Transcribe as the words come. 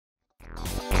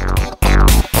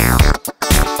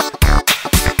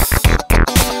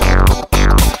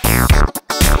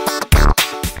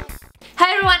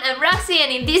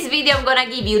and in this video I'm gonna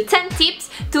give you 10 tips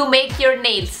to make your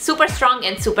nails super strong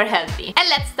and super healthy. And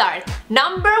let's start.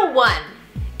 Number 1.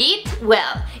 Eat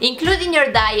well. Include in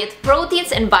your diet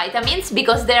proteins and vitamins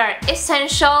because they are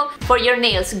essential for your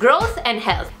nails' growth and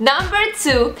health. Number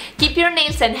 2. Keep your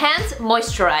nails and hands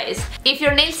moisturized. If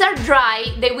your nails are dry,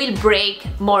 they will break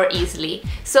more easily.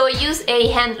 So use a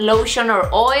hand lotion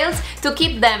or oils to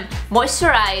keep them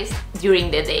moisturized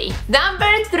during the day.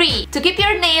 Number 3. To keep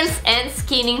your nails and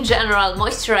skin in general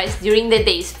moisturized during the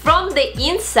days from the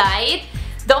inside,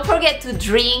 don't forget to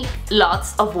drink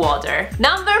lots of water.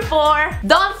 Number 4.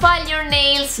 Don't file your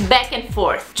nails back and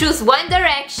forth. Choose one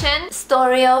direction.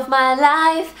 Story of my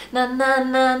life, na na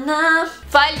na na.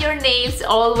 File your nails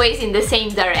always in the same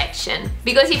direction,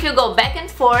 because if you go back and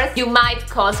forth, you might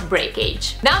cause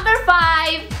breakage. Number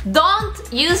 5. Don't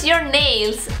use your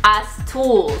nails as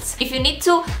tools. If you need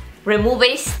to remove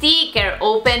a sticker,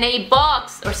 open a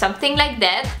box or something like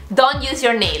that, don't use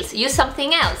your nails. Use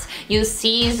something else. Use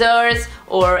scissors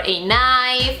or a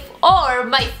knife, or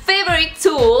my favorite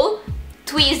tool,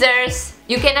 tweezers.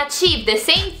 You can achieve the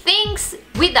same things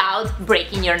without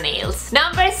breaking your nails.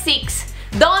 Number 6.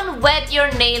 Don't wet your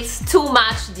nails too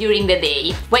much during the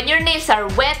day. When your nails are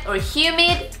wet or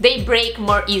humid, they break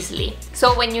more easily.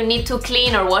 So when you need to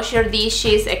clean or wash your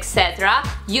dishes, etc.,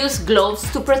 use gloves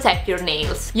to protect your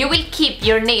nails. You will keep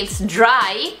your nails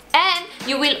dry and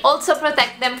you will also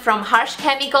protect them from harsh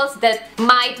chemicals that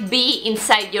might be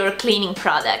inside your cleaning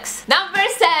products. Number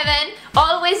 7.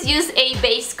 Always use a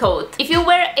base coat. If you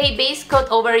wear a base coat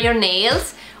over your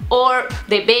nails, or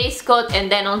the base coat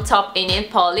and then on top a nail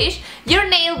polish, your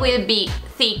nail will be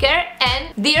thicker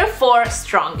and therefore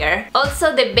stronger.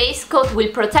 Also, the base coat will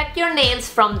protect your nails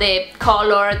from the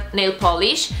colored nail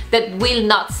polish that will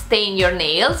not stain your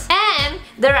nails. And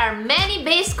there are many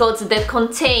base coats that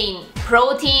contain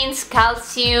proteins,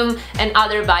 calcium and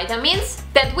other vitamins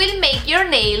that will make your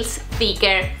nails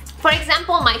thicker. For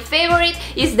example, my favorite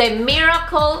is the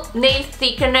Miracle Nail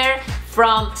Thickener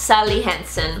from Sally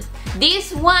Hansen.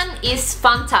 This one is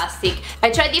fantastic.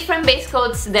 I tried different base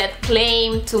coats that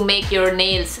claim to make your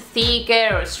nails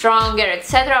thicker or stronger,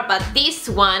 etc. But this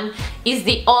one is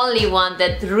the only one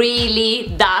that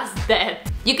really does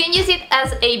that. You can use it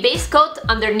as a base coat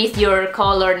underneath your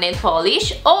colored nail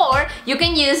polish, or you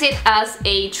can use it as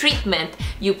a treatment.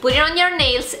 You put it on your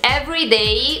nails every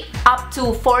day up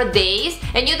to 4 days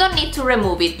and you don't need to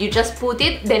remove it. You just put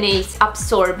it, the nails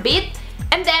absorb it,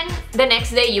 and then the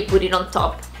next day you put it on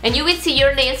top. And you will see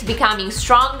your nails becoming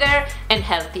stronger and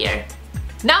healthier.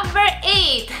 Number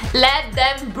 8. Let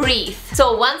them breathe.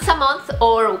 So once a month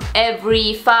or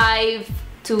every 5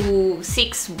 to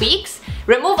 6 weeks,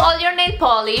 remove all your nail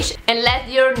polish and let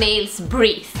your nails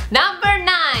breathe. Number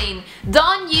 9.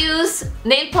 Don't use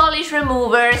nail polish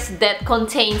removers that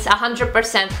contains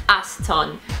 100%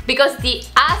 acetone, because the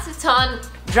acetone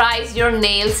dries your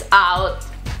nails out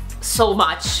so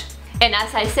much. And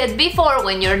as I said before,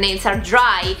 when your nails are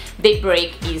dry, they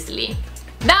break easily.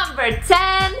 Number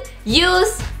 10.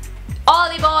 Use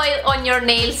olive oil on your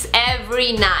nails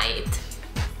every night.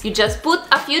 You just put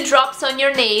a few drops on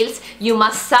your nails, you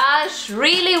massage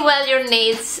really well your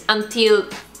nails until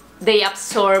they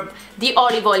absorb the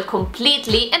olive oil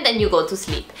completely, and then you go to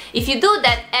sleep. If you do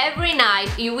that every night,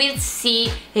 you will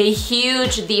see a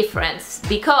huge difference,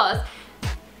 because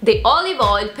the olive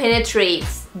oil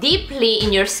penetrates deeply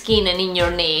in your skin and in your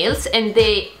nails, and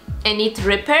it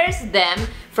repairs them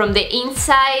from the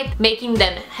inside, making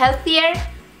them healthier,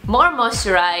 more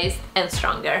moisturized and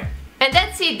stronger. And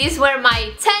that's it. These were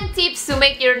my 10 tips to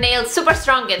make your nails super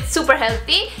strong and super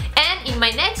healthy. And in my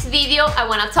next video I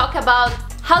want to talk about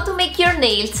how to make your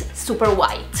nails super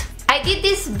white. I did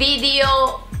this video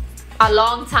a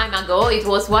long time ago. It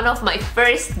was one of my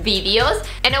first videos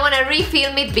and I want to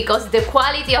refilm it because the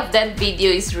quality of that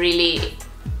video is really...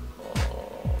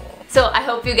 So I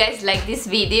hope you guys like this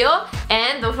video,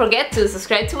 and don't forget to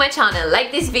subscribe to my channel,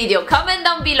 like this video, comment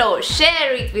down below,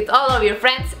 share it with all of your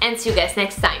friends, and see you guys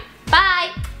next time.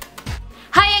 Bye!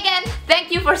 Hi again! Thank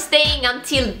you for staying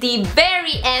until the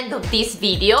very end of this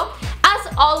video. As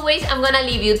always, I'm gonna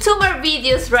leave you 2 more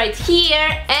videos right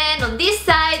here, and on this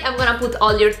side I'm gonna put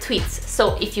all your tweets.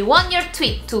 So if you want your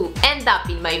tweet to end up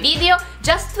in my video,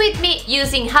 just tweet me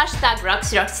using hashtag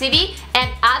Roxyrockstv and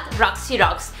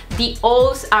 @RoxyRocks. The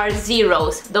O's are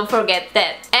zeros, don't forget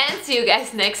that. And see you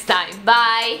guys next time.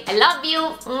 Bye! I love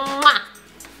you! Mwah.